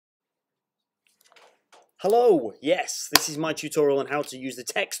Hello, yes, this is my tutorial on how to use the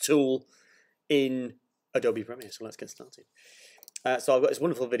text tool in Adobe Premiere, so let's get started. So I've got this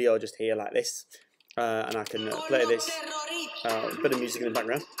wonderful video just here like this, and I can play this, a bit of music in the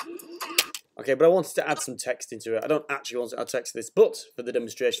background. Okay, but I wanted to add some text into it. I don't actually want to add text to this, but for the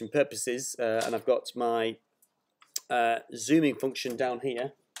demonstration purposes, and I've got my zooming function down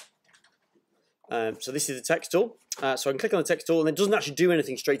here. So this is the text tool. So I can click on the text tool, and it doesn't actually do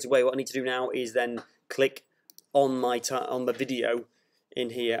anything straight away. What I need to do now is then click on the video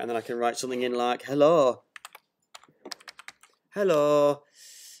in here, and then I can write something in like hello, hello,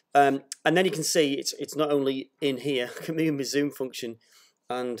 and then you can see it's not only in here. I can move my zoom function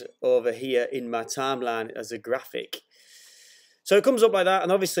and over here in my timeline as a graphic. So it comes up like that,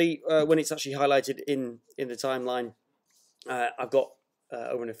 and obviously when it's actually highlighted in the timeline, I've got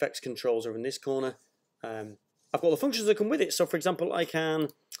over in effects controls over in this corner. I've got the functions that come with it. So for example, I can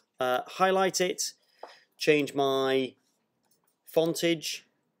highlight it, change my fontage,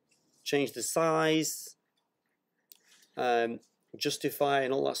 change the size, justify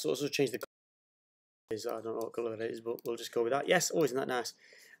and all that sort of stuff, change the color. I don't know what colour it is, but we'll just go with that. Yes, oh, isn't that nice?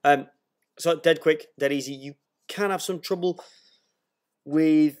 So dead quick, dead easy. You can have some trouble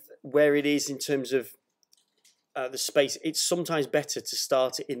with where it is in terms of the space. It's sometimes better to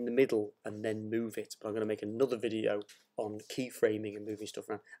start it in the middle and then move it, but I'm going to make another video on keyframing and moving stuff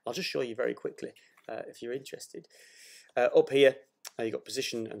around. I'll just show you very quickly if you're interested. Up here you've got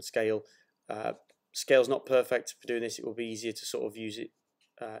position and scale. Scale's not perfect for doing this. It will be easier to sort of use it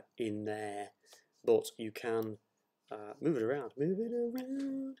in there, but you can move it around. Move it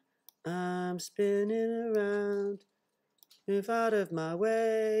around. I'm spinning around. Move out of my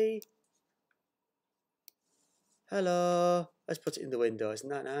way. Hello. Let's put it in the window. Isn't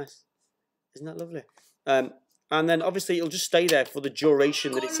that nice? Isn't that lovely? And then obviously it'll just stay there for the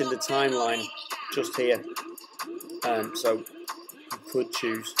duration that it's in the timeline just here. So you could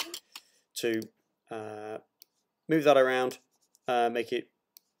choose to move that around, make it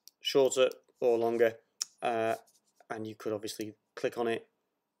shorter or longer, and you could obviously click on it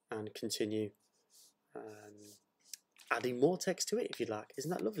and continue adding more text to it if you'd like.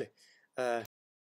 Isn't that lovely?